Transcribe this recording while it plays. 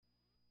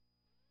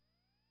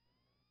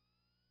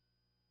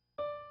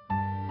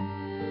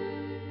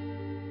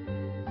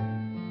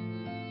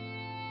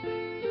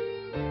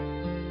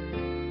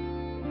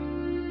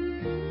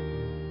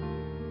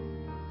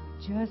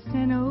just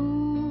an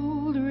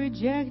old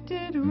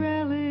rejected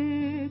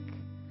relic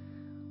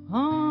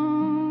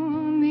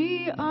on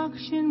the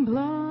auction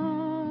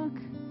block.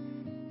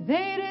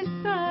 They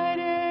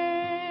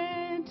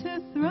decided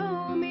to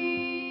throw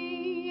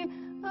me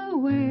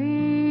away.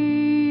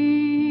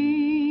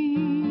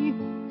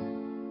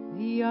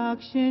 The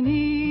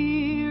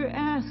auctioneer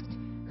asked,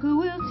 "Who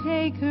will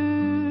take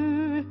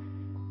her?"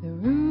 The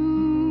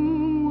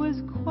room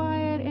was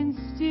quiet and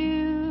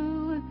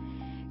still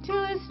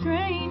till a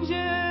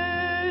stranger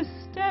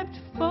stepped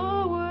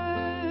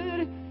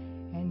forward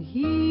and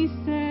he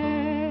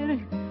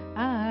said,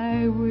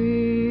 "I will."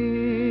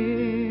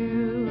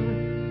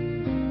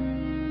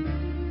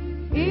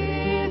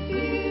 If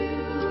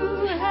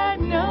you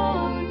had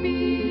known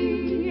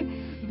me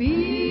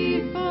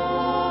before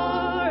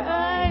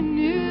I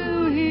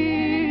knew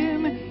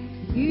him,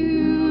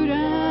 you'd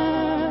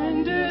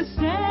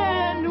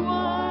understand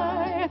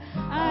why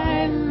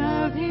I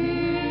love him.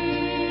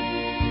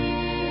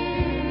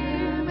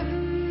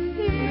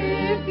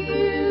 If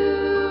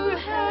you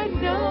had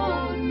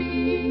known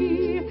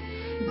me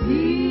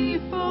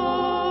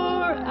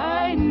before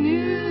I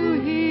knew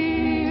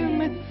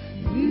him,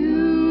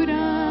 you'd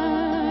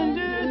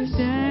understand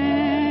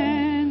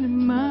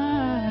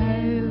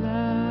my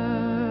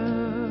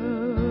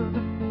love.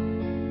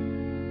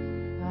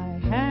 I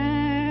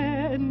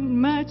had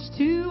much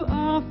to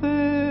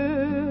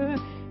offer,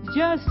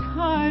 just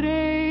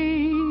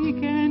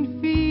heartache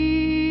and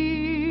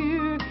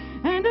fear,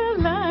 and a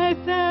life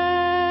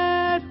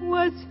that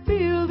was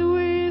filled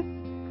with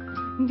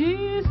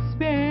despair.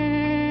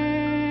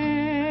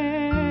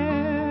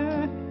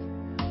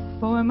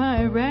 For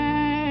my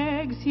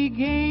rags he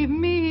gave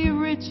me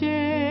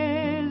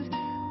riches,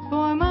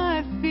 for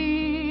my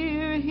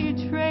fear he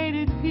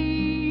traded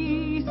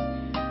peace,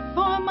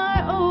 for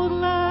my old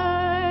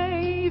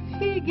life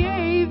he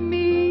gave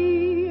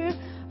me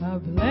a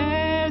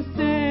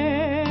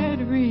blessed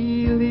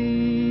release.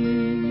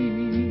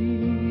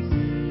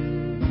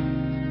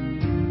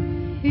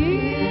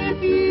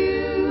 If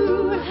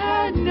you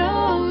had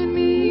known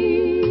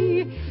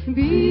me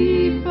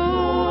before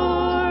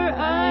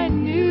I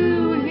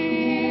knew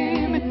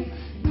him,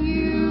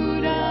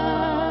 you'd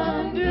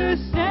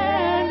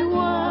understand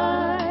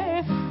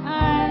why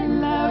I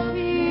love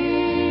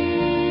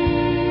him.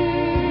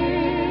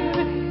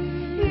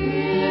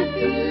 If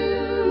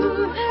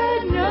you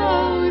had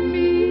known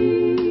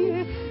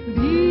me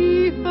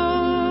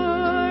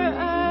before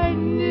I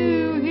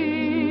knew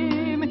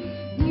him,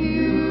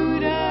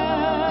 you'd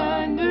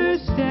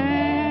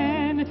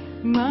understand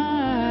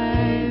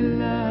my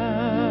love.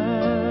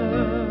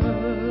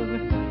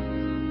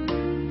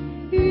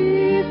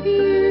 If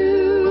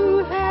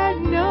you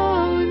had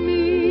known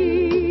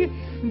me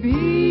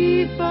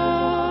before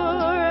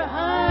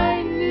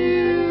I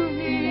knew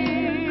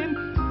him,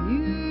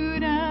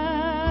 you'd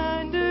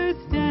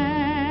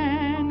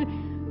understand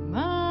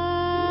my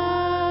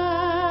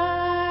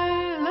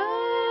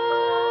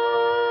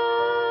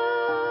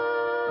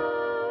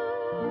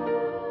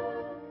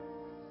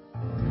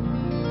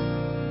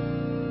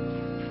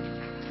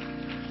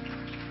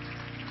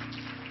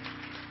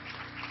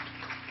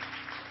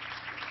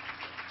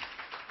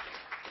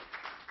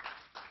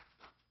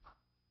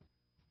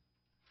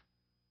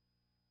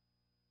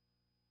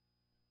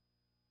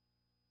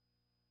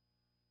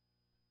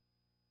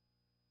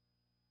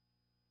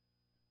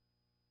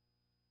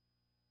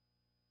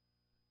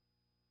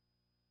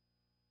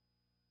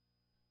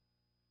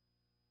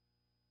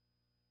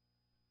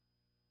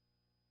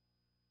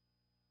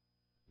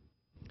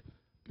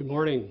Good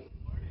morning.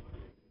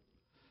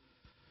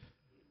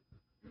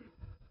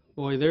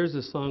 Boy, there's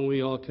a song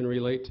we all can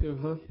relate to,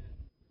 huh?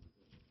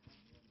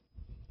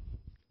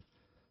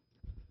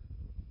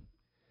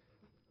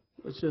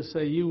 Let's just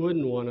say you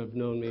wouldn't want to have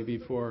known me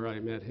before I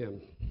met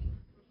him.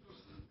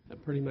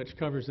 That pretty much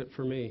covers it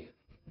for me.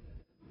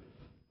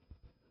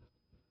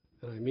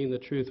 And I mean the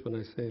truth when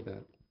I say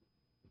that.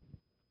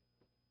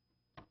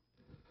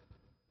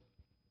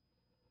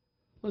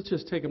 Let's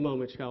just take a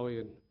moment, shall we,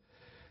 and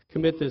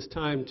commit this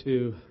time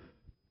to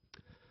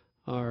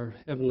our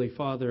Heavenly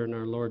Father and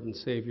our Lord and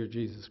Savior,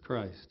 Jesus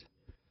Christ.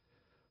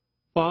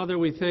 Father,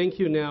 we thank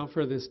you now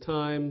for this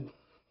time.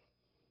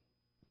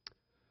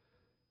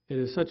 It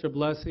is such a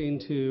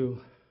blessing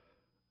to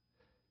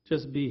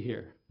just be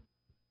here.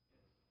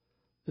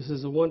 This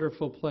is a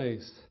wonderful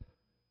place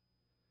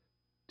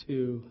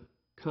to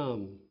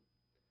come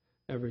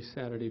every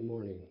Saturday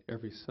morning,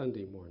 every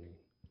Sunday morning.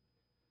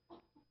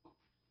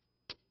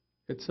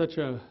 It's such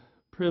a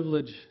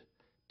privilege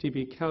to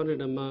be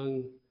counted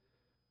among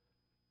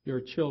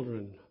your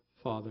children,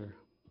 Father.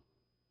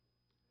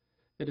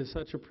 It is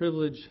such a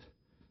privilege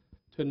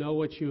to know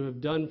what you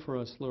have done for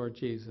us, Lord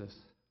Jesus.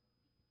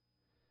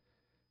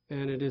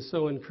 And it is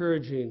so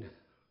encouraging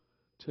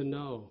to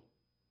know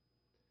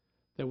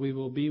that we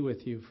will be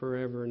with you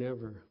forever and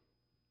ever.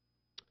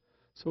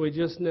 So we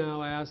just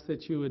now ask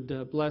that you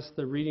would bless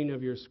the reading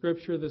of your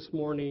scripture this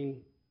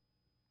morning.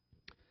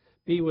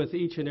 Be with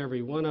each and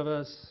every one of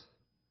us.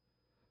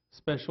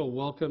 Special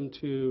welcome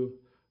to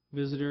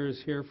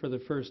visitors here for the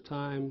first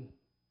time,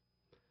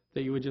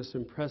 that you would just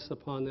impress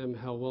upon them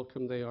how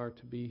welcome they are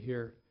to be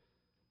here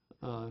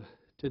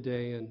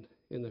today and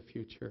in the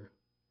future.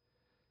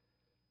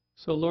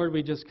 So, Lord,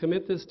 we just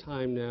commit this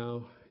time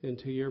now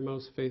into your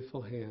most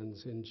faithful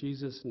hands. In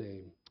Jesus'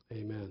 name,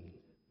 amen.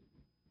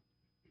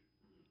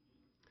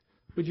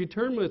 Would you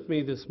turn with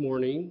me this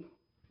morning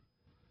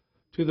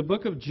to the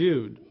book of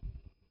Jude?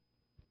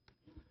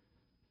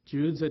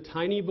 Jude's a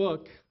tiny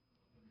book.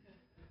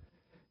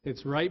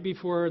 It's right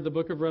before the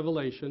book of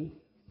Revelation.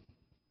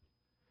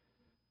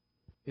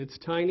 It's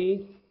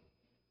tiny,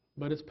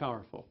 but it's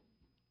powerful.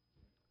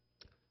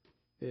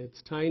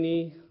 It's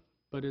tiny,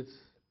 but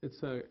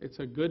it's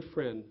a good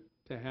friend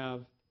to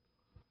have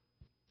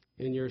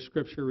in your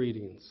scripture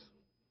readings.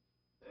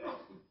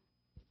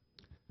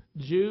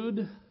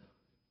 Jude,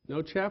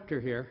 no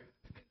chapter here.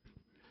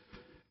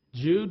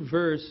 Jude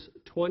verse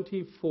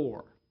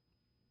 24.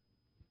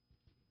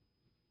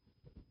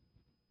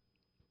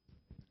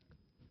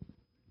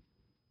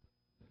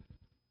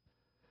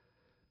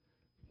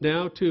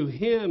 Now to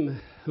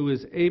him who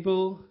is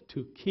able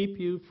to keep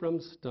you from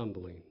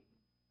stumbling,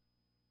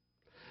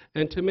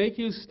 and to make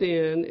you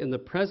stand in the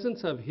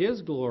presence of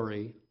his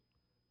glory,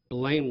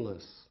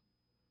 blameless,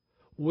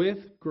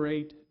 with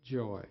great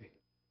joy.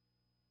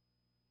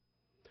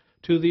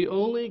 To the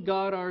only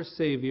God our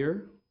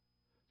Savior,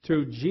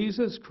 through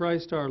Jesus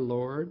Christ our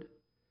Lord,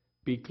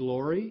 be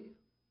glory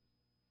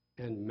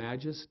and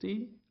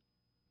majesty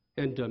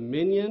and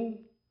dominion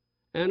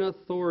and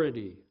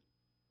authority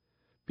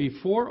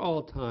before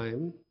all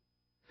time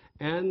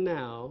and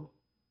now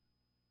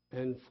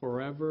and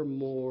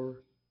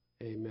forevermore.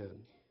 Amen.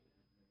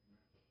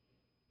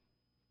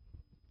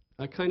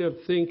 I kind of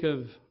think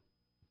of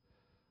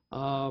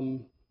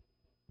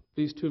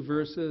these two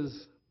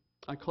verses,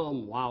 I call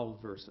them wow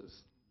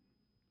verses.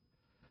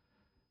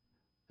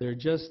 They're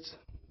just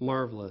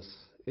marvelous.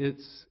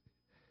 It's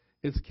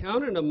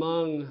counted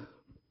among,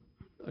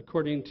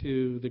 according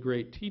to the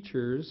great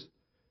teachers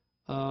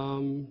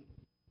of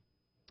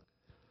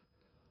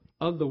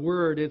the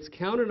word, it's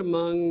counted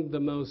among the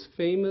most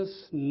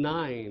famous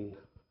 9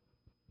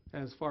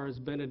 as far as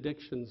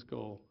benedictions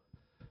go.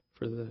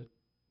 For the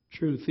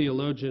true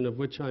theologian, of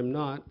which I'm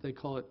not, they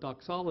call it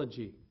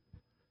doxology.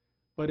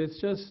 But it's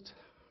just,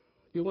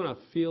 you want a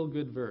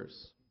feel-good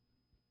verse.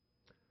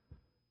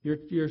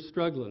 You're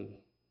struggling.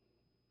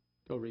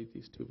 Go read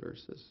these 2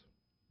 verses.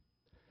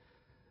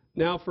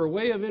 Now, for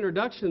way of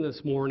introduction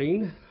this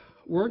morning,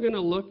 we're going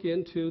to look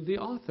into the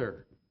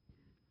author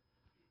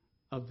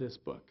of this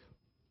book.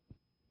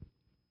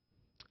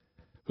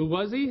 Who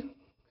was he?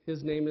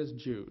 His name is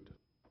Jude.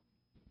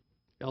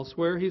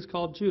 Elsewhere, he's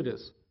called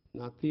Judas,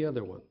 not the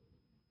other one.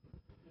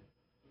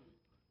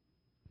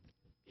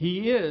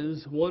 He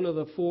is one of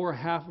the 4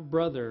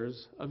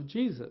 half-brothers of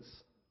Jesus.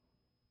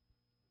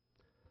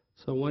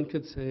 So one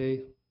could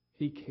say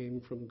he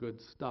came from good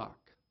stock.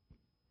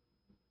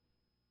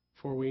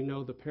 For we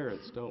know the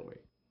parents, don't we?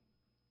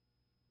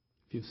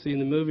 If you've seen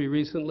the movie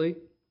recently,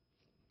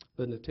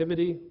 The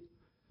Nativity,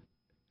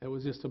 it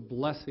was just a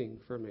blessing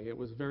for me. It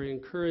was very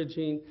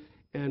encouraging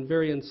and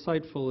very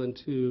insightful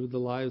into the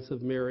lives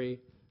of Mary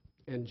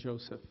and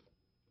Joseph.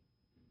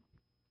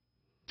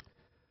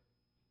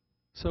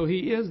 So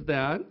he is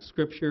that.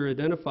 Scripture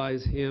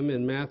identifies him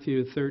in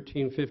Matthew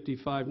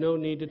 13:55. No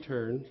need to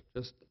turn.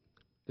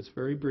 It's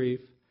very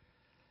brief.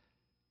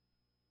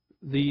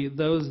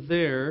 Those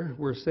there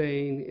were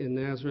saying in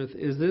Nazareth,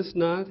 is this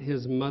not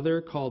his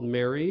mother called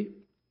Mary?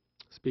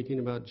 Speaking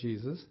about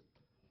Jesus.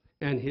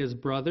 And his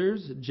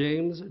brothers,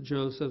 James,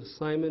 Joseph,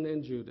 Simon,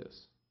 and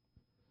Judas.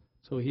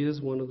 So he is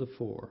one of the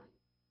 4.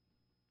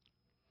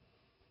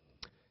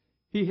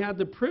 He had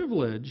the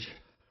privilege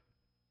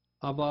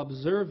of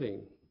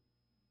observing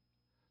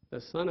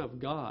the Son of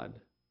God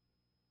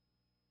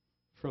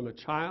from a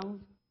child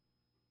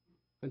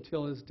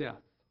until his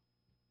death.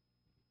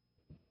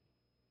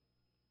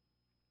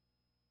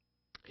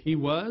 He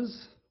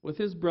was with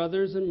his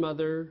brothers and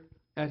mother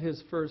at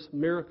his first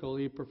miracle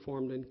he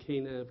performed in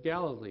Cana of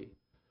Galilee.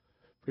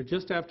 For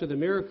just after the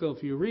miracle,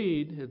 if you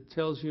read, it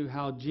tells you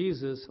how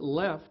Jesus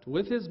left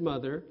with his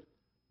mother,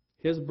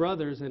 his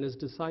brothers, and his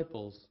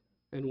disciples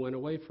and went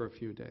away for a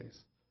few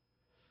days.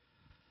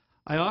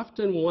 I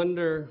often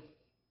wonder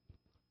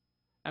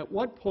at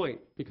what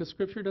point, because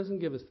Scripture doesn't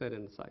give us that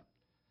insight,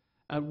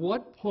 at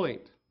what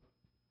point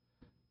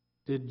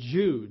did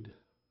Jude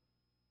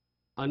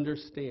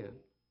understand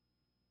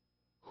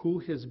who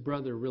his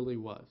brother really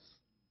was?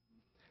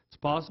 It's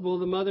possible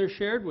the mother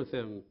shared with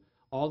him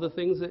all the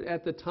things that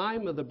at the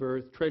time of the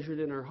birth treasured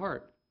in her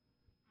heart.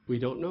 We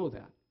don't know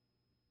that.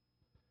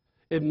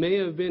 It may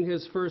have been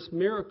his first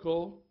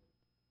miracle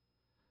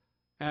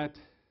at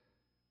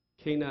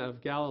Cana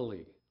of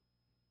Galilee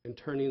and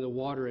turning the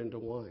water into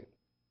wine.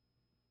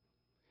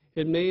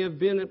 It may have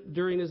been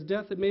during his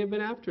death. It may have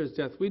been after his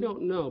death. We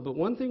don't know. But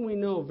one thing we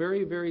know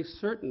very, very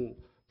certain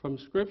from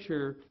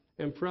Scripture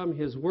and from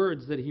his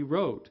words that he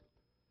wrote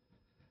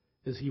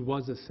is he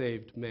was a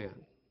saved man.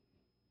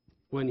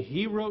 When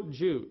he wrote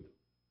Jude,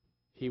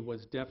 he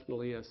was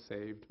definitely a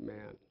saved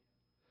man.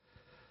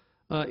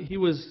 He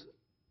was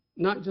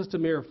not just a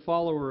mere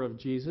follower of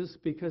Jesus,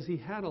 because he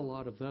had a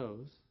lot of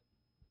those,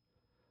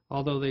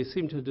 although they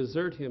seemed to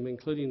desert him,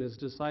 including his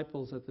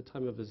disciples at the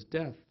time of his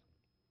death.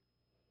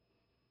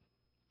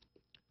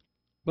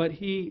 But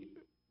he,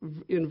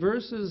 in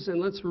verses,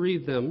 and let's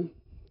read them.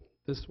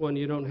 This one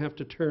you don't have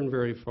to turn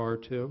very far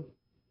to.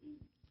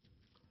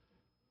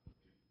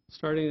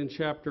 Starting in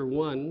chapter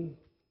 1,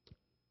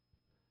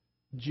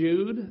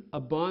 Jude, a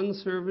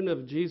bondservant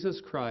of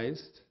Jesus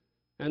Christ,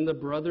 and the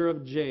brother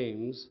of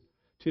James,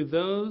 to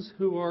those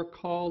who are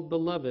called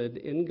beloved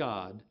in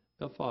God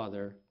the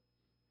Father,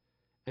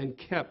 and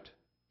kept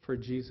for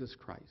Jesus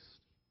Christ.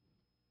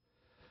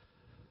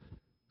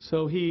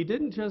 So he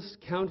didn't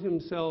just count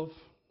himself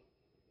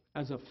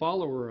as a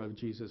follower of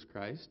Jesus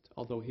Christ,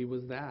 although he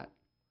was that.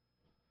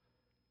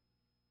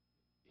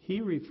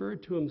 He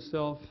referred to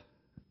himself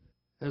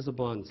as a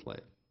bondslave,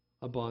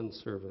 a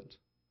bondservant.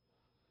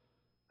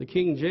 The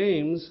King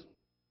James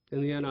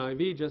in the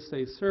NIV just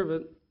says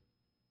servant,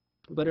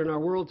 but in our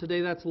world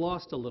today that's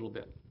lost a little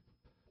bit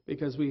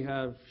because we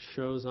have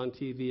shows on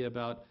TV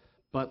about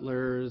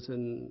butlers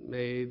and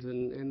maids,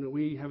 and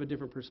we have a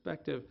different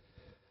perspective.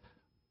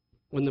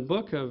 When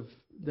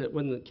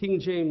the King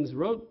James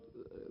wrote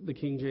the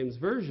King James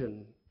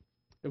Version,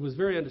 it was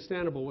very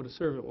understandable what a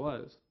servant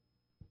was.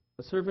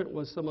 A servant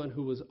was someone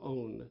who was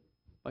owned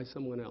by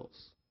someone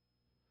else.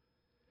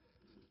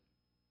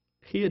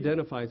 He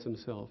identifies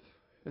himself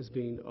as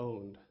being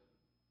owned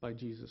by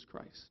Jesus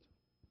Christ.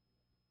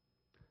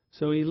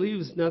 So he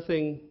leaves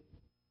nothing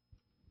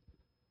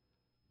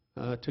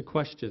to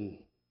question.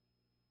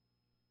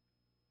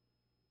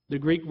 The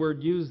Greek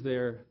word used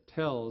there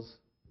tells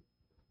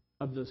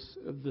of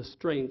the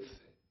strength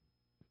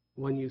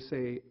when you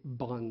say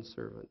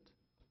bondservant.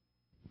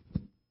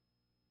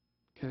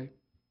 Okay?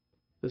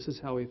 This is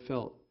how he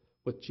felt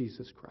with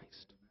Jesus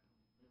Christ.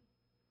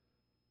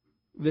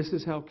 This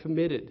is how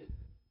committed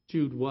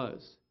Jude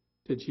was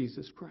to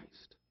Jesus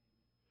Christ.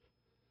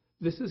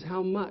 This is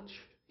how much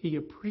he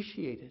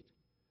appreciated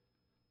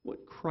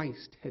what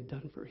Christ had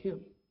done for him.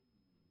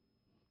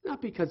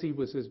 Not because he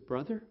was his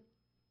brother.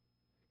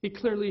 He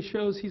clearly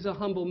shows he's a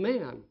humble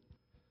man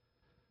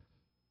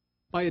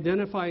by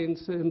identifying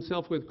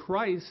himself with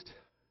Christ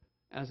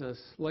as a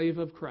slave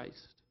of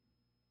Christ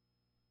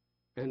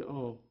and,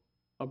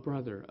 a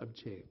brother of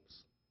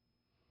James,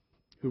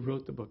 who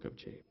wrote the book of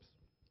James.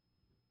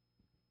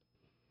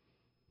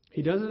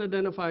 He doesn't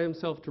identify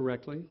himself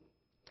directly.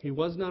 He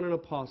was not an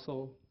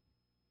apostle.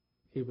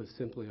 He was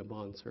simply a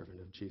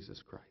bondservant of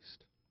Jesus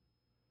Christ.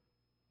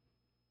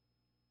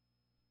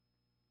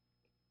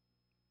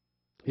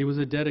 He was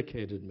a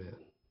dedicated man.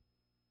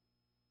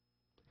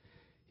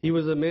 He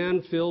was a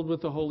man filled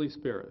with the Holy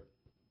Spirit.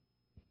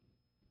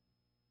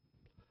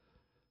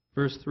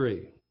 Verse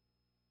 3.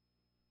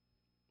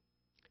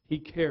 He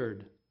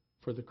cared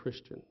for the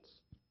Christians.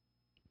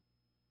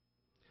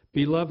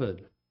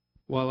 Beloved,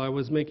 while I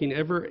was making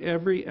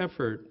every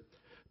effort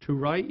to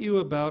write you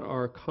about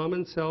our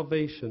common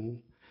salvation,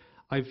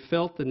 I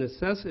felt the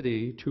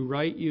necessity to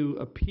write you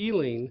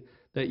appealing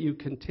that you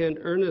contend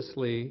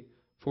earnestly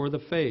for the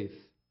faith,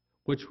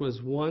 which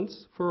was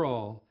once for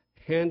all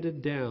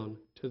handed down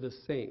to the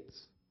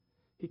saints.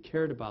 He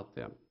cared about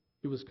them.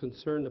 He was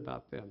concerned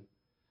about them.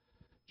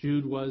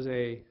 Jude was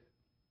a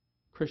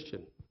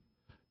Christian.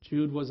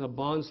 Jude was a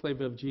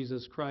bondslave of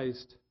Jesus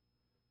Christ.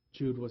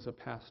 Jude was a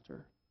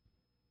pastor.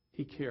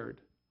 He cared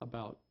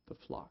about the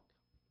flock.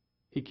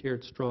 He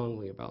cared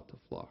strongly about the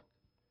flock.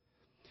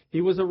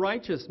 He was a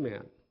righteous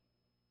man.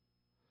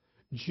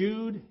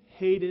 Jude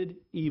hated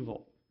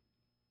evil.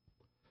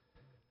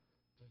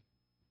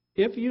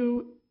 If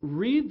you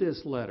read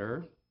this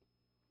letter,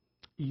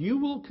 you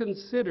will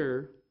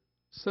consider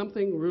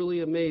something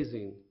really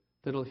amazing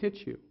that'll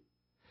hit you.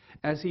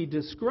 As he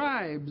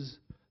describes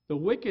the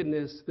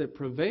wickedness that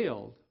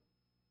prevailed,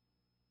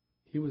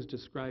 he was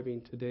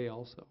describing today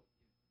also.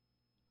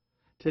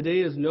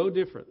 Today is no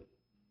different.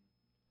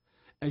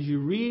 As you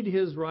read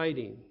his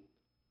writing,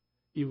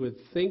 you would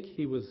think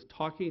he was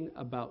talking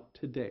about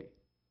today.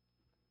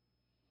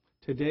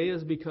 Today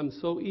has become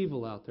so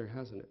evil out there,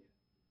 hasn't it?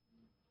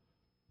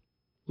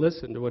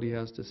 Listen to what he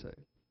has to say.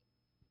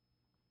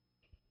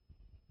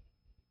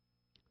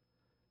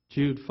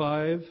 Jude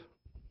 5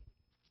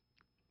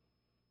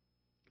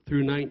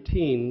 through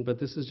 19, but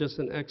this is just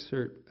an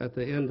excerpt at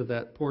the end of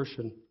that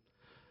portion.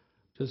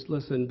 Just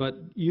listen. But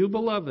you,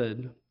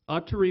 beloved,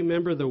 ought to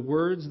remember the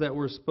words that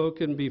were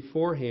spoken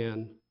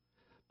beforehand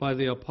by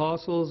the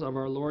apostles of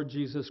our Lord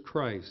Jesus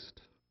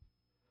Christ,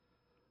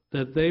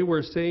 that they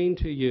were saying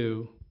to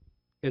you,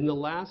 in the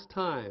last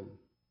time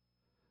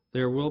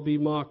there will be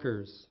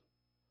mockers,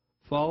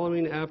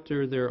 following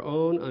after their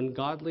own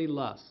ungodly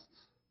lusts.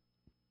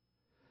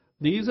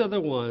 These are the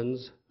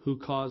ones who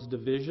cause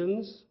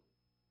divisions,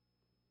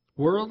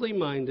 worldly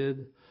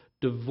minded,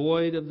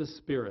 devoid of the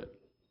Spirit.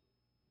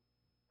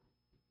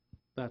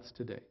 That's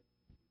today.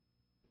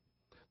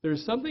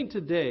 There's something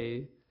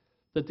today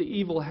that the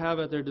evil have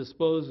at their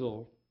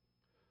disposal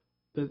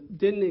that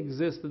didn't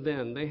exist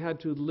then. They had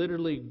to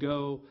literally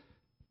go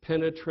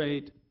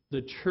penetrate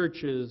the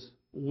churches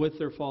with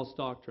their false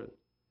doctrine.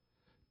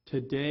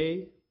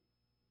 Today,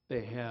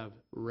 they have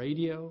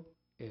radio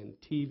and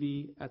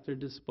TV at their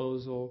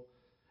disposal,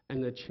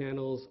 and the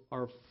channels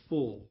are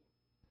full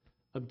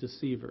of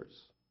deceivers,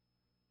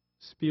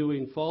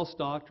 spewing false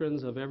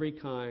doctrines of every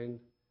kind,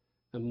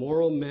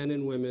 immoral men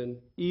and women,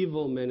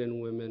 evil men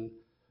and women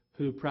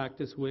who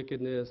practice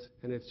wickedness,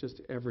 and it's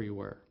just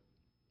everywhere.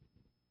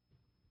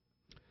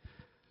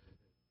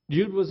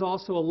 Jude was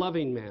also a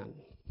loving man.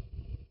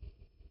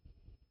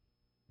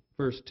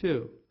 Verse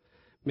 2,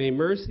 may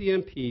mercy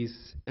and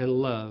peace and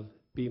love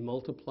be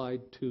multiplied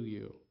to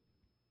you.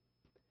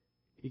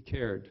 He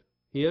cared.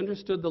 He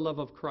understood the love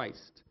of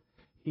Christ.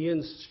 He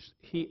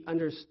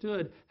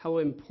understood how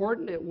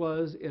important it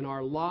was in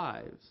our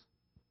lives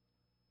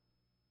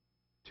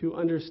to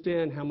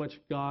understand how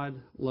much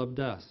God loved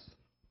us.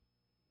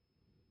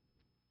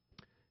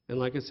 And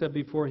like I said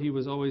before, he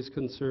was always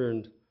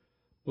concerned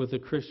with the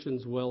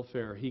Christians'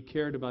 welfare. He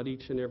cared about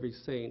each and every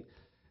saint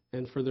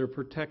and for their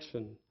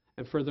protection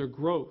and for their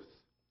growth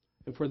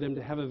and for them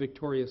to have a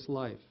victorious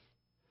life.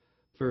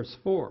 Verse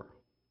 4,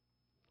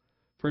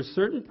 for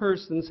certain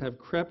persons have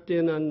crept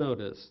in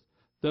unnoticed,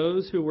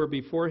 those who were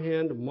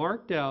beforehand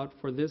marked out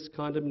for this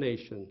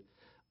condemnation,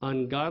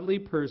 ungodly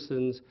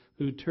persons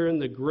who turn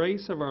the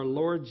grace of our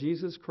Lord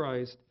Jesus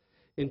Christ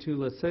into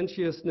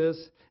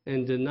licentiousness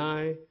and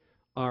deny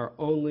our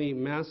only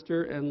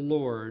Master and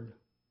Lord,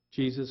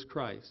 Jesus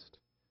Christ.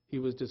 He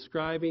was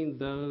describing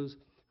those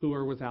who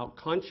are without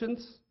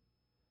conscience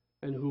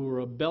and who were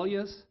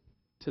rebellious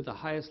to the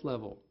highest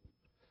level.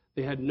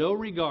 They had no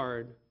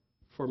regard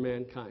for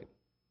mankind.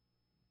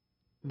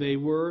 They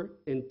were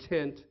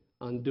intent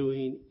on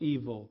doing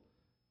evil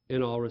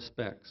in all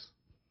respects.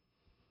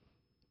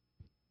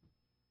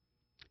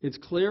 It's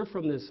clear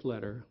from this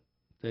letter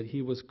that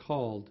he was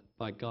called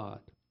by God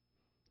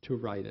to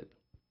write it.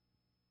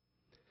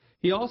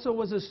 He also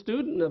was a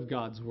student of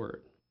God's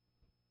Word.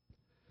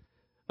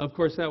 Of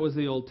course, that was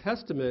the Old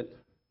Testament,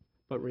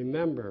 but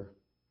remember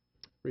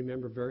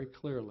very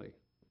clearly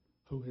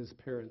who his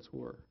parents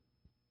were.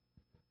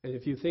 And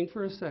if you think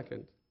for a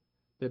second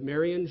that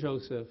Mary and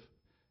Joseph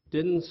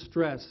didn't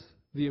stress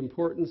the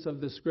importance of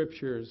the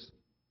Scriptures,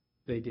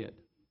 they did.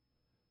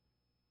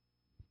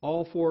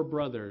 All four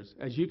brothers,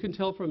 as you can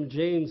tell from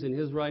James in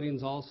his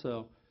writings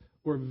also,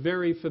 were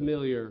very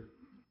familiar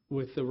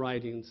with the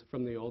writings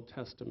from the Old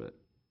Testament.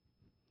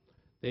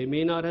 They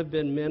may not have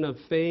been men of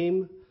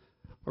fame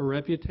or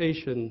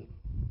reputation,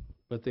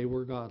 but they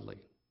were godly.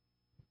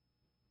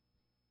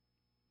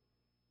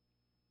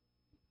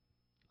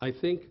 I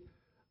think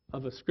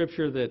of a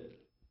scripture that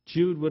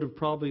Jude would have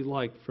probably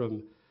liked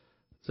from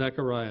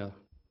Zechariah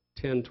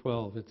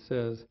 10:12. It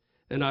says,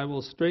 and I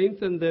will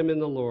strengthen them in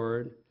the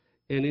Lord,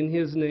 and in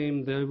his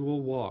name they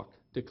will walk,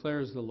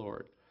 declares the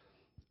Lord.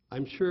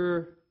 I'm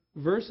sure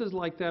verses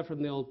like that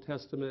from the Old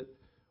Testament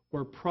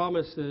were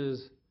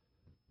promises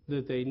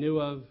that they knew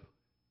of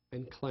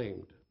and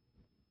claimed.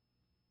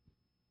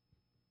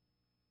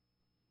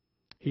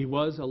 He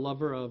was a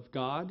lover of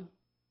God,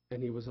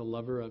 and he was a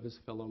lover of his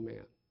fellow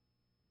man.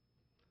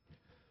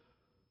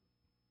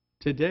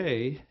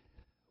 Today,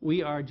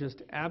 we are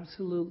just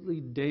absolutely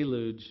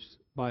deluged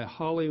by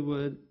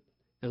Hollywood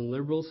and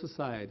liberal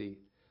society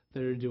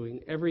that are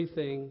doing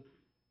everything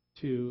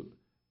to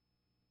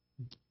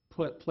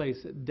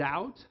place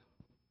doubt,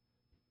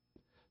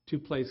 to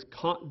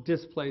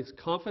displace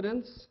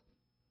confidence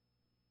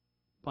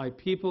by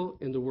people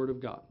in the Word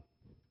of God.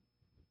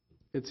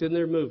 It's in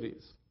their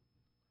movies.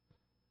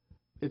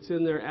 It's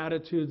in their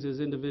attitudes as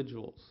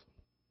individuals.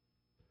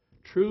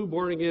 True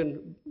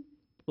born-again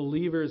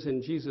believers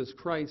in Jesus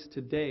Christ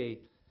today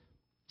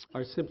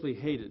are simply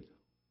hated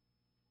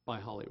by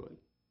Hollywood.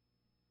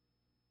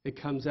 It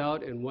comes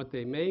out in what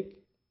they make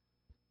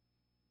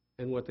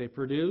and what they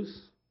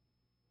produce,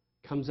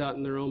 comes out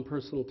in their own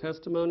personal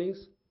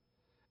testimonies,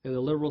 and the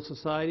liberal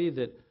society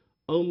that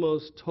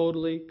almost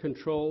totally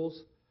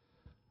controls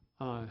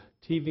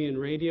TV and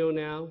radio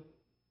now.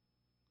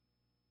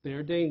 They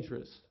are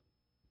dangerous.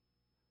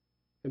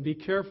 And be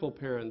careful,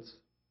 parents,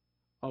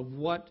 of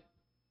what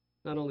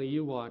not only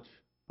you watch,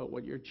 but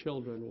what your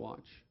children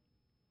watch,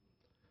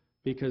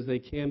 because they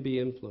can be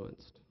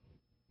influenced.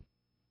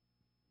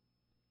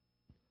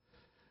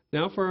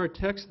 Now for our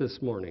text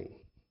this morning.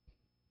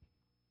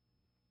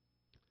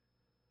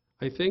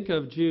 I think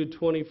of Jude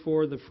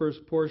 24, the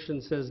first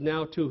portion says,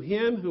 now to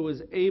him who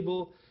is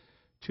able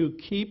to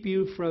keep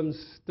you from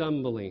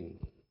stumbling.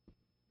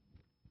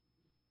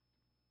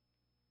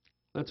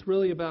 That's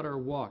really about our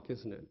walk,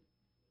 isn't it?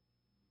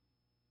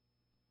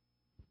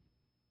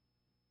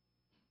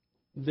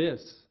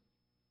 This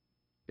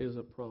is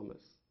a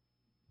promise.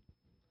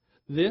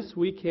 This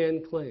we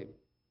can claim.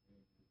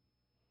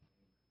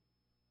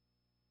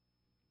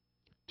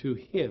 To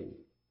him,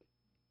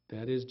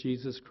 that is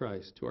Jesus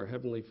Christ, to our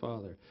Heavenly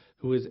Father,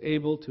 who is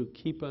able to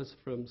keep us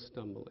from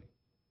stumbling.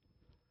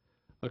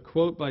 A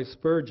quote by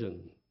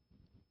Spurgeon,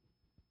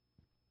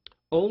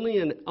 only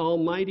an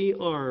almighty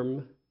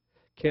arm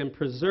can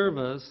preserve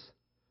us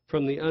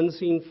from the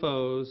unseen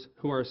foes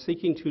who are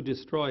seeking to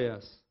destroy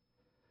us.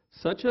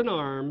 Such an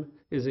arm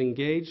is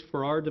engaged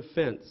for our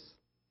defense.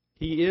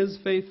 He is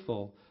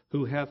faithful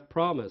who hath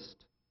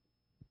promised.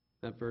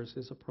 That verse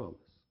is a promise.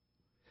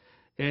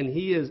 And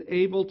he is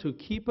able to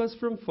keep us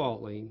from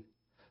falling,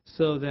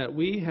 so that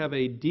we have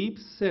a deep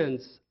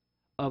sense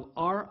of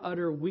our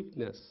utter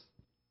weakness.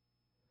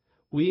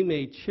 We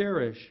may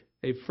cherish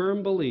a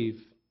firm belief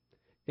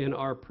in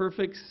our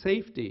perfect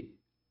safety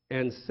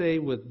and say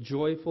with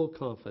joyful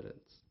confidence,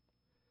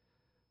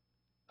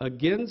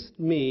 against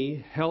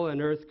me hell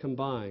and earth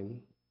combine,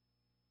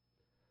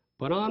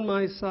 but on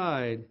my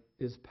side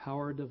is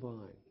power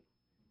divine.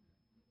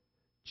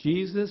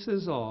 Jesus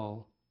is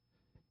all,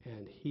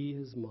 and he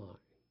is mine.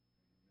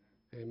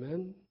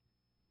 Amen?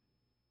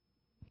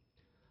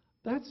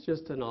 That's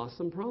just an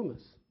awesome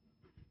promise.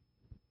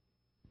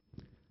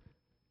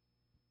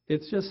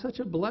 It's just such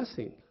a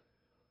blessing.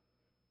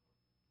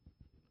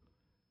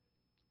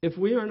 If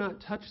we are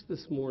not touched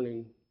this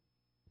morning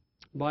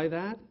by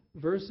that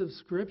verse of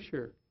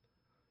Scripture,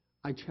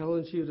 I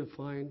challenge you to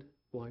find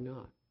why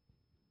not.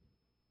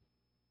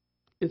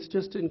 It's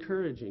just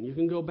encouraging. You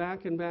can go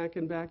back and back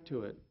and back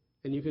to it,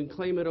 and you can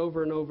claim it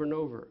over and over and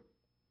over.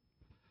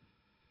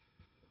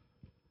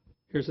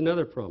 Here's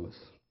another promise.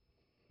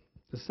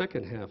 The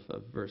second half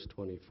of verse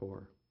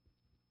 24.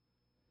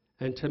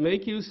 And to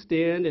make you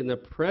stand in the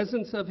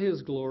presence of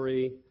his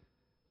glory,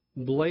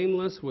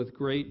 blameless with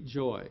great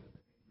joy.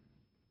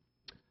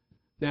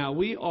 Now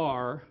we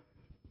are,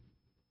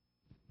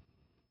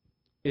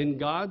 in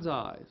God's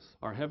eyes,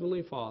 our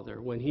Heavenly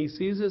Father, when he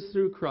sees us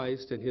through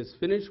Christ and his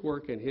finished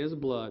work and his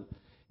blood,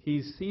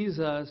 he sees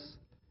us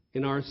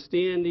in our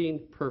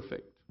standing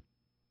perfect,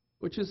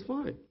 which is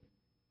fine.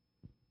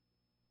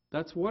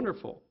 That's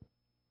wonderful.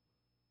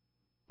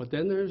 But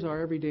then there's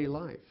our everyday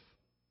life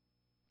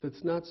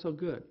that's not so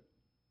good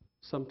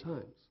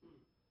sometimes.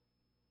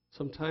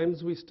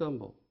 Sometimes we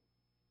stumble.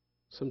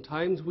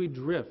 Sometimes we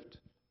drift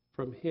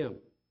from him.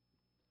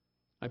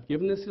 I've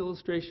given this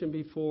illustration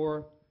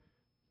before.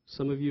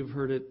 Some of you have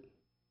heard it.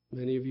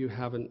 Many of you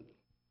haven't.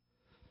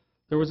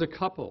 There was a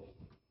couple.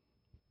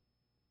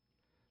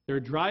 They were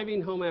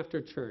driving home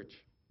after church.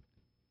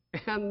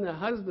 And the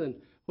husband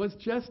was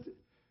just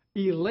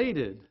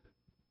elated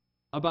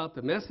about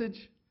the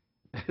message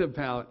and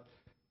about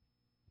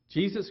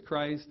Jesus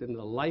Christ and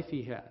the life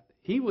he had.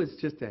 He was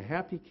just a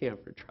happy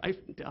camper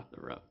driving down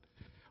the road.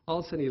 All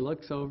of a sudden he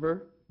looks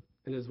over,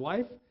 and his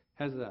wife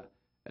has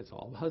as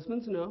all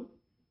husbands know,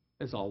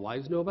 as all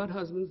wives know about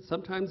husbands,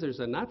 sometimes there's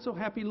a not so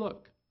happy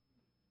look.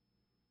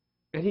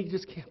 And he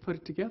just can't put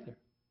it together.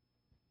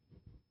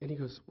 And he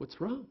goes,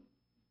 "What's wrong?"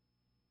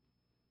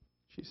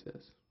 She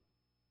says,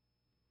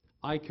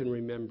 "I can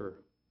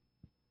remember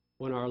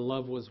when our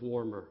love was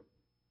warmer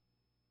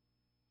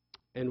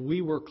and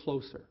we were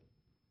closer.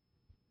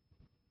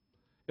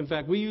 In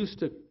fact, we used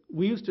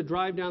to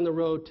drive down the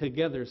road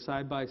together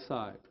side by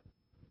side,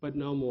 but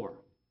no more."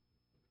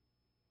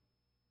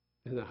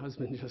 And the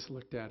husband just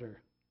looked at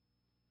her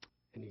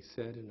and he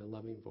said in a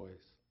loving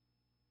voice,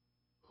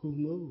 "Who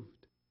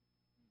moved?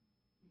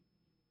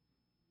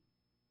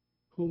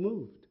 Who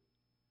moved?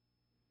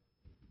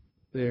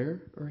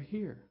 There or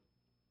here?"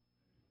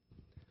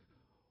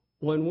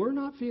 When we're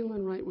not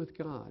feeling right with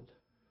God,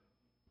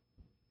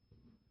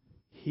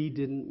 he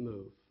didn't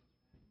move.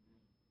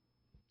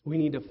 We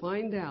need to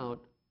find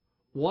out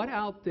what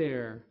out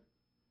there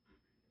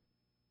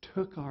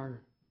took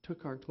our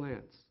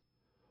glance.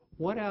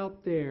 What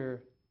out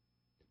there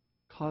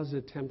caused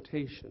a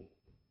temptation?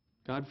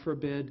 God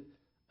forbid,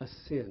 a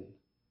sin.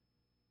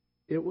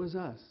 It was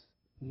us,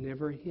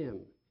 never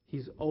him.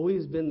 He's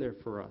always been there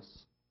for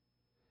us.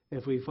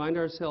 If we find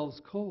ourselves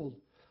cold,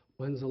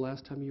 when's the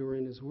last time you were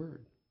in his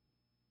word?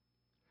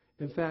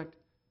 In fact,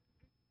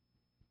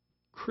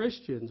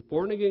 Christians,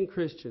 born-again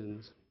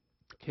Christians,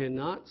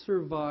 cannot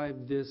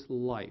survive this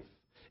life.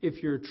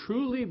 If you're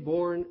truly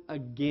born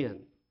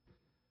again,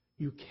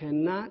 you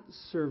cannot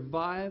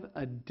survive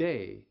a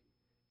day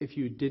if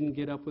you didn't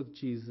get up with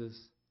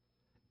Jesus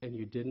and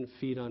you didn't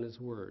feed on his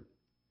word.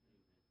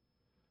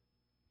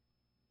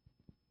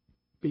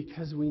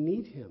 Because we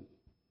need him.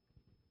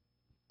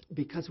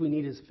 Because we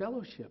need his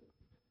fellowship.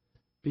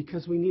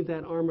 Because we need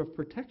that arm of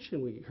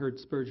protection we heard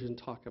Spurgeon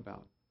talk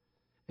about.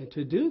 And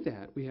to do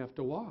that, we have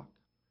to walk.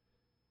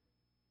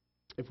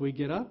 If we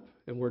get up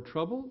and we're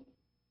troubled,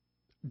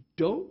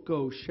 don't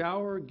go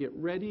shower, get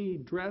ready,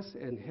 dress,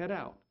 and head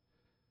out.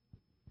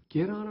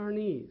 Get on our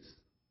knees.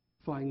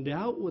 Find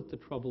out what the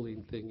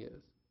troubling thing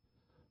is.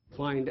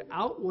 Find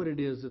out what it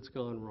is that's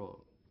gone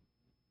wrong.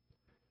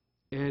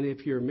 And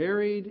if you're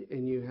married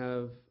and you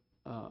have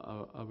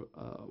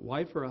a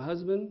wife or a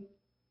husband,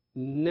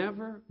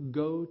 never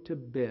go to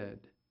bed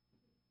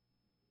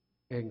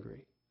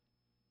angry.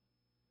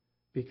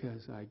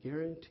 Because I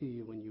guarantee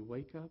you, when you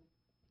wake up,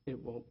 it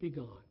won't be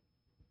gone.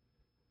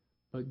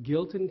 But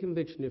guilt and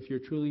conviction, if you're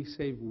truly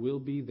saved, will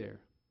be there.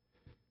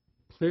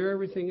 Clear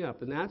everything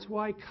up. And that's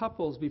why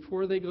couples,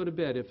 before they go to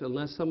bed,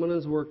 unless someone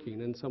is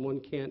working and someone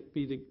can't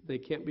be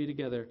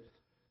together,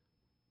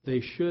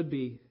 they should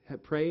be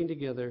praying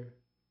together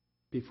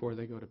before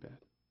they go to bed.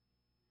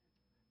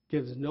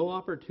 gives no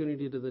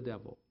opportunity to the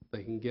devil.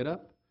 They can get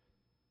up,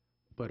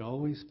 but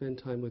always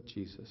spend time with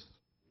Jesus.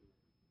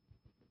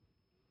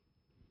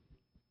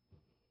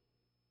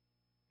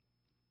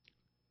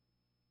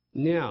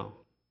 Now,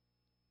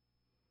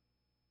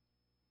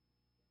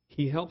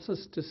 he helps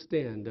us to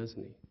stand,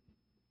 doesn't he?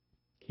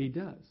 He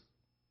does.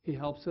 He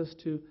helps us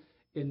to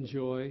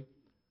enjoy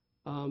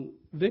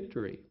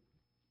victory.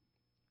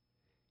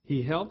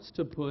 He helps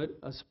to put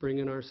a spring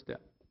in our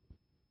step.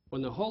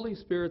 When the Holy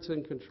Spirit's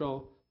in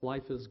control,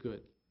 life is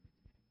good.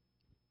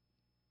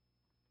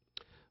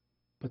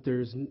 But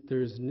there's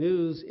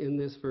news in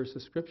this verse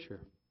of Scripture.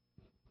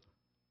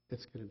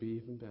 It's going to be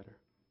even better.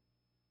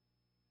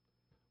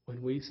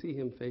 When we see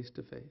him face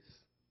to face,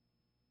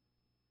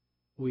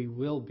 we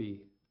will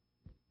be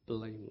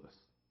blameless,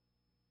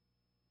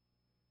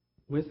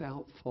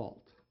 without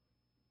fault.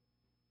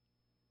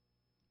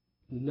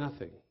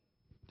 Nothing.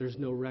 There's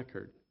no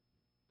record.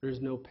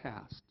 There's no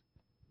past.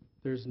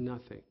 There's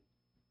nothing.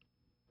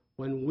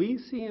 When we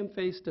see him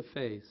face to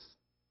face,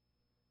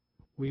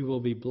 we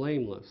will be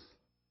blameless.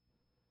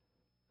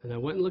 And I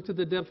went and looked at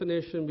the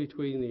definition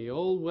between the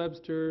old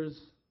Webster's,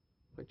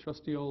 my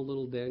trusty old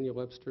little Daniel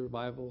Webster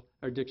Bible,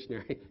 or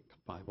dictionary,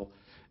 Bible,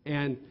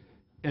 and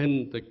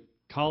the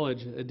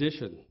college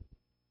edition.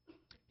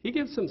 He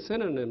gives some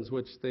synonyms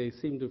which they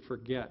seem to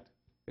forget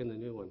in the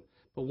new one.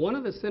 But one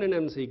of the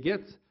synonyms he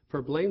gets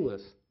for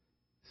blameless,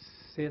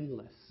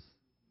 sinless.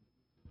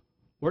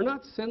 We're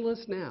not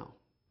sinless now.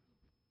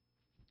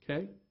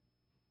 Okay?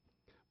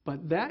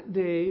 But that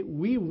day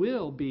we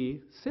will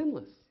be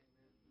sinless.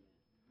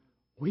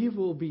 We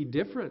will be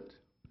different.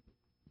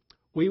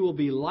 We will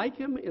be like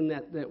him in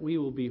that we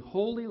will be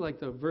holy, like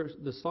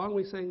the song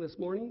we sang this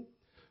morning.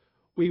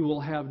 We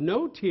will have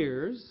no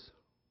tears.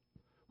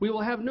 We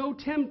will have no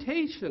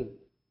temptation.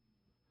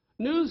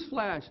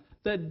 Newsflash,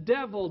 the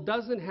devil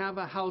doesn't have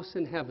a house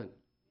in heaven.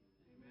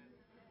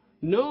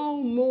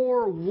 No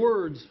more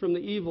words from the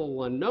evil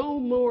one. No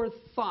more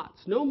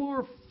thoughts. No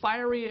more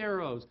fiery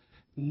arrows.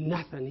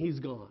 Nothing. He's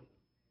gone.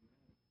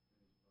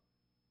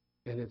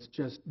 And it's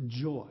just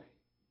joy.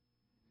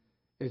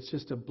 It's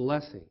just a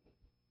blessing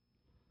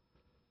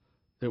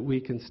that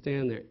we can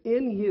stand there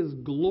in his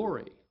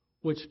glory,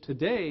 which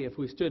today, if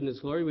we stood in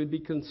his glory, we'd be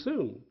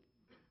consumed.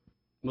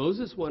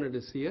 Moses wanted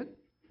to see it.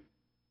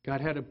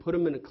 God had to put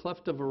him in a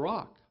cleft of a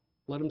rock,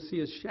 let him see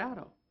his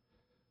shadow.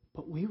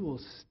 But we will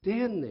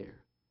stand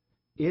there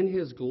in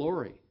his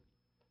glory.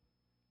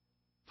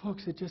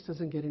 Folks, it just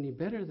doesn't get any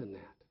better than that.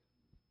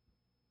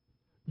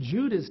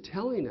 Jude is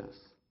telling us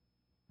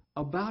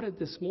about it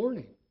this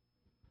morning.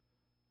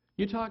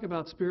 You talk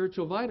about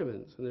spiritual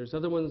vitamins, and there's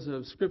other ones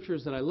of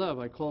scriptures that I love.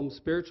 I call them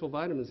spiritual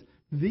vitamins.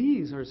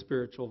 These are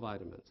spiritual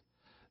vitamins.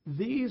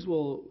 These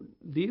will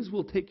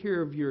take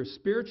care of your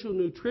spiritual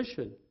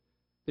nutrition.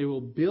 They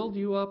will build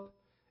you up,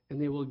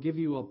 and they will give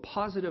you a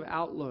positive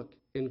outlook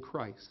in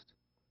Christ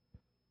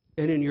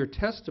and in your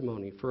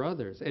testimony for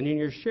others and in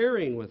your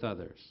sharing with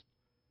others.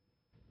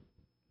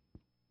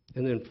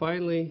 And then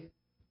finally,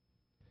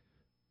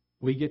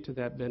 we get to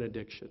that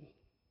benediction.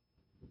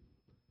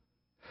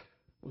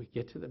 We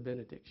get to the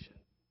benediction.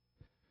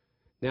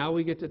 Now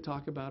we get to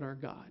talk about our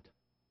God,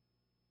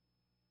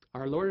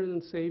 our Lord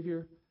and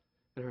Savior,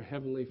 and our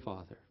Heavenly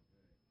Father.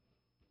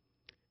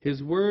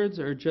 His words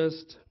are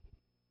just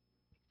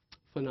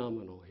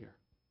phenomenal here.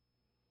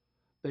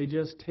 They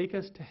just take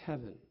us to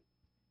heaven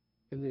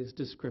in this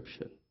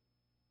description.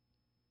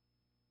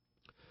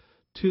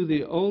 To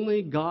the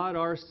only God,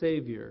 our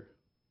Savior,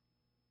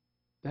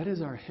 that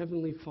is our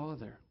Heavenly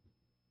Father.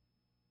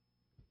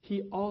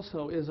 He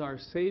also is our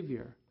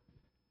Savior.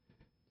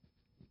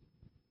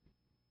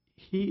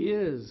 He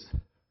is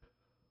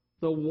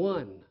the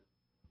one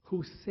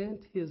who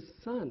sent his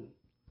Son.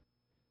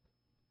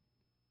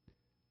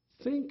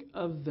 Think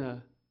of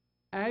the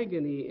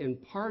agony in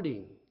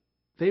parting.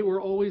 They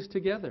were always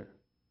together.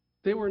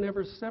 They were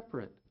never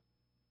separate.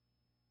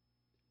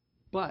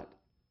 But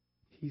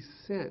he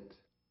sent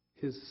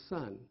his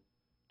Son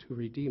to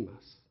redeem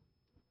us.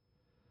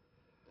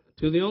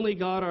 To the only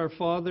God our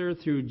Father,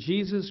 through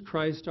Jesus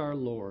Christ our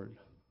Lord.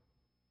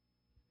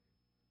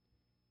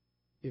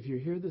 If you're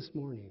here this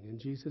morning and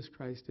Jesus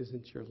Christ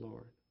isn't your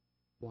Lord,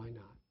 why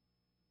not?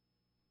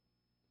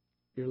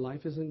 Your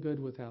life isn't good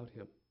without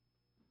him.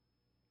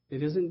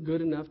 It isn't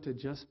good enough to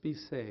just be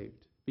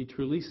saved, be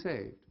truly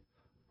saved,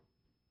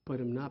 but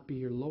him not be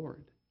your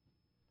Lord.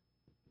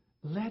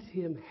 Let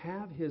him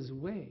have his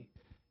way.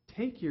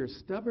 Take your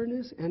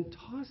stubbornness and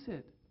toss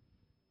it.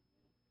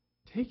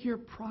 Take your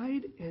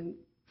pride and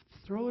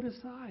throw it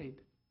aside.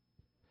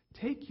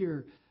 Take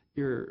your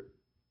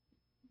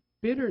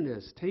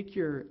bitterness, take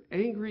your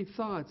angry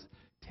thoughts,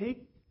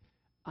 take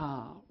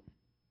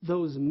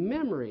those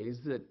memories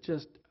that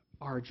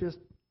are just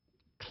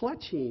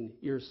clutching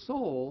your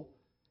soul,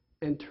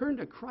 and turn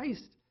to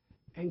Christ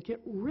and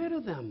get rid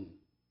of them.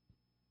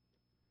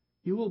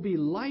 You will be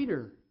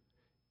lighter.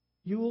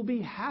 You will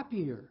be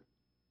happier.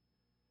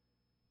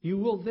 You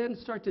will then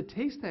start to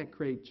taste that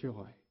great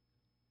joy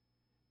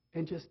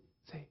and just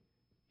say,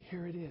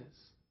 here it is.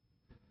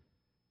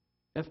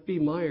 F.B.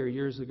 Meyer,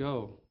 years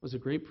ago, was a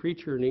great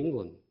preacher in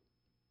England.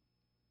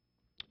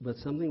 But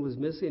something was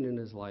missing in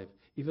his life.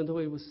 Even though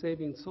he was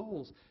saving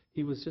souls,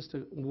 he was just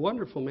a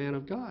wonderful man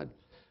of God.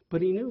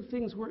 But he knew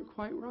things weren't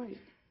quite right.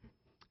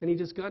 And he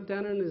just got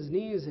down on his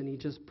knees and he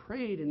just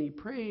prayed and he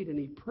prayed and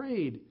he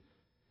prayed.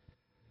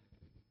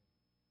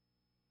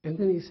 And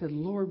then he said,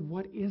 Lord,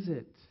 what is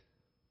it?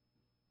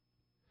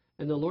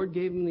 And the Lord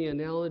gave him the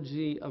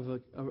analogy of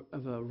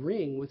a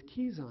ring with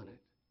keys on it.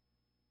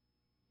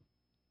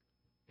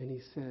 And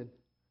he said,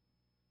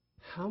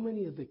 how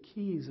many of the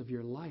keys of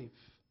your life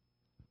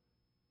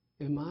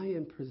am I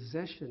in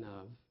possession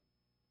of?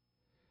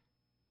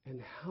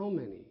 And how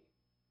many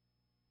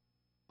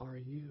are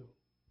you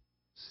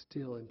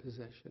still in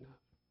possession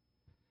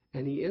of?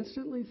 And he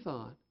instantly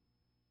thought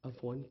of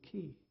one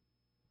key.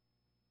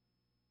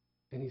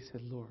 And he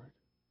said, Lord,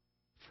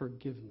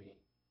 forgive me.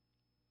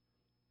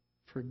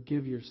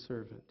 Forgive your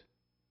servant.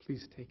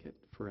 Please take it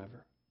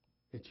forever.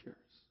 It's yours.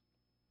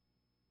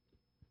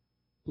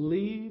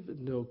 Leave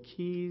no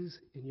keys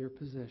in your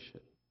possession.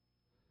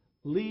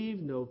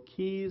 Leave no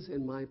keys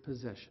in my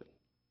possession.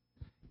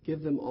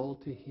 Give them all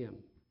to Him.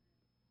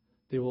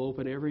 They will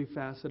open every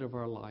facet of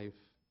our life,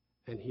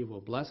 and He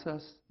will bless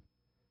us,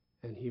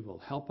 and He will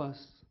help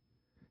us,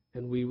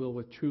 and we will,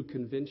 with true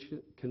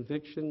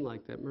conviction,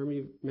 like that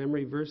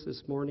memory verse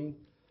this morning,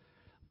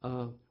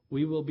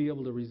 we will be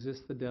able to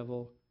resist the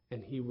devil,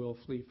 and he will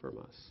flee from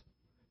us,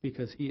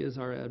 because he is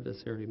our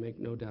adversary, make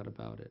no doubt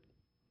about it.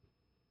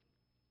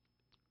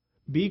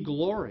 Be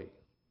glory.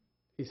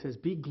 He says,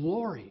 be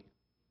glory.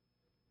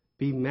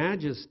 Be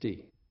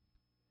majesty.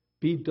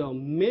 Be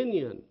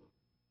dominion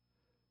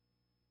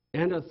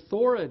and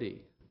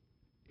authority.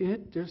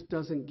 It just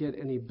doesn't get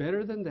any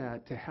better than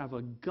that to have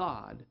a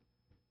God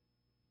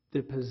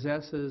that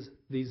possesses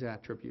these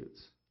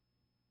attributes.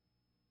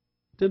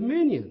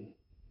 Dominion.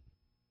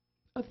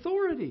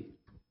 Authority.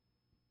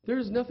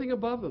 There's nothing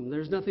above Him.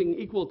 There's nothing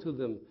equal to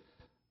them.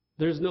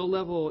 There's no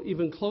level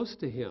even close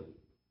to Him,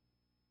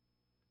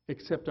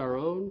 except our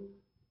own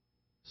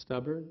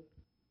stubborn,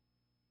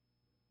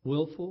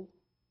 willful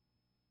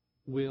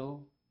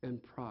will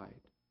and pride.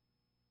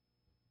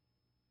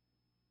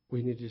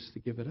 We need just to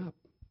give it up.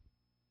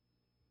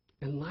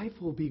 And life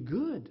will be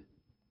good.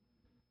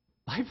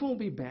 Life won't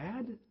be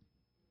bad.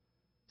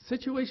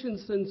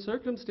 Situations and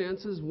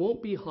circumstances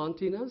won't be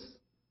haunting us.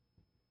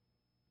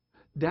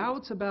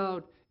 Doubts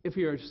about if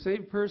you're a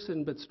saved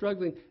person but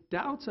struggling,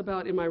 doubts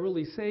about am I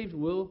really saved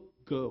will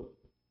go.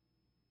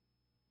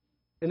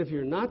 And if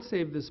you're not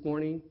saved this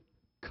morning,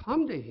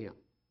 come to Him.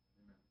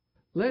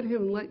 Let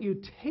Him let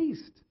you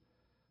taste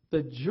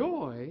the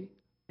joy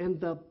and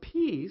the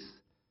peace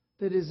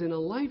that is in a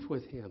life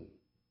with Him.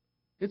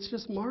 It's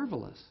just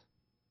marvelous.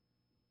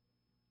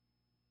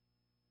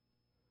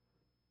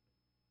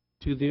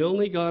 To the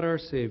only God our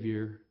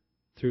Savior,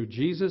 through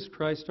Jesus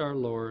Christ our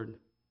Lord,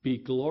 be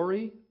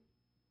glory,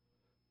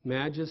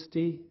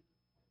 majesty,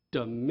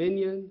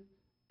 dominion,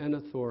 and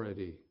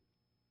authority,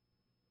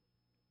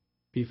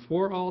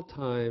 before all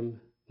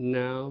time,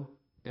 now,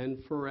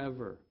 and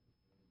forever.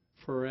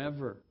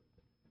 Forever.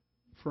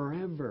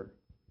 Forever.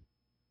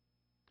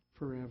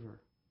 Forever.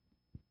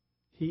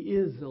 He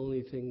is the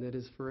only thing that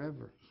is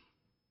forever,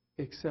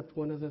 except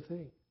one other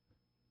thing.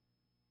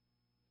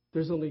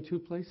 There's only two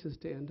places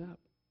to end up.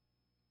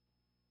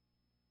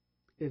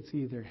 It's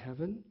either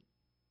heaven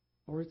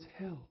or it's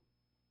hell.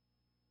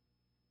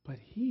 But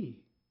He,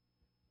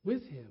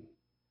 with Him,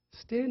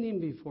 standing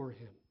before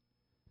Him,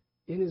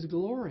 in His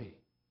glory,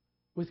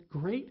 with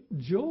great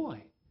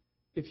joy,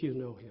 if you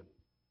know Him.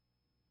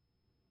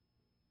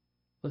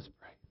 Let's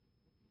pray.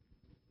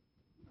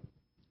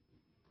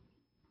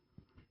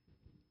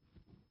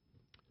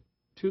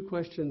 Two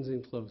questions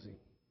in closing.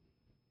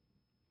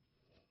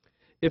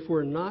 If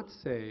we're not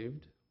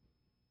saved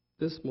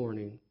this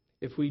morning,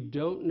 if we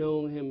don't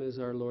know Him as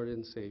our Lord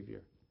and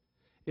Savior,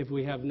 if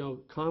we have no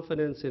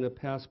confidence in a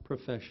past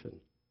profession,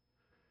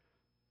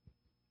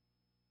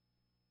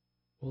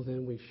 well,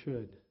 then we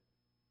should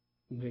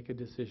make a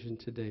decision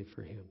today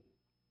for Him.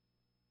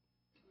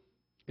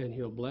 And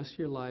He'll bless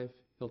your life,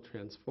 He'll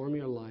transform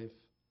your life,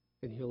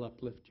 and He'll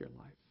uplift your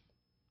life.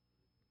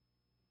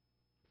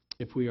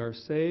 If we are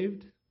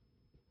saved,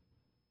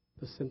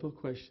 the simple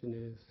question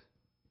is,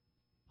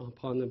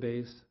 upon the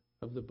basis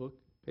of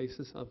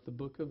the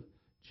book of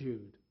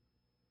Jude,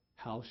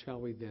 how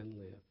shall we then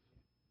live?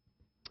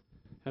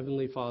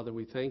 Heavenly Father,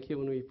 we thank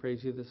You and we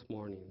praise You this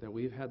morning that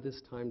we've had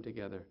this time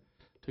together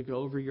to go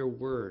over Your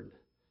Word,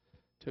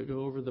 to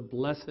go over the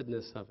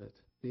blessedness of it,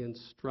 the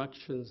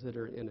instructions that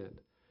are in it,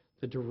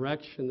 the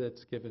direction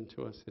that's given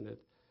to us in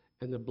it,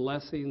 and the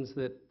blessings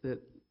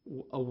that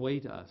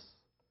await us.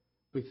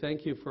 We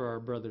thank You for our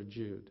brother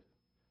Jude.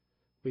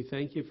 We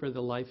thank You for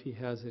the life he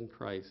has in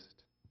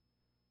Christ.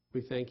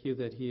 We thank You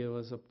that he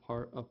was a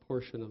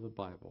portion of the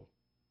Bible.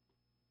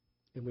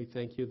 And we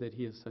thank You that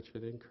he is such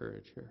an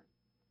encourager.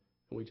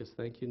 And we just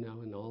thank You now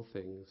in all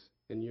things.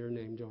 In Your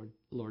name,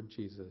 Lord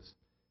Jesus.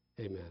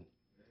 Amen.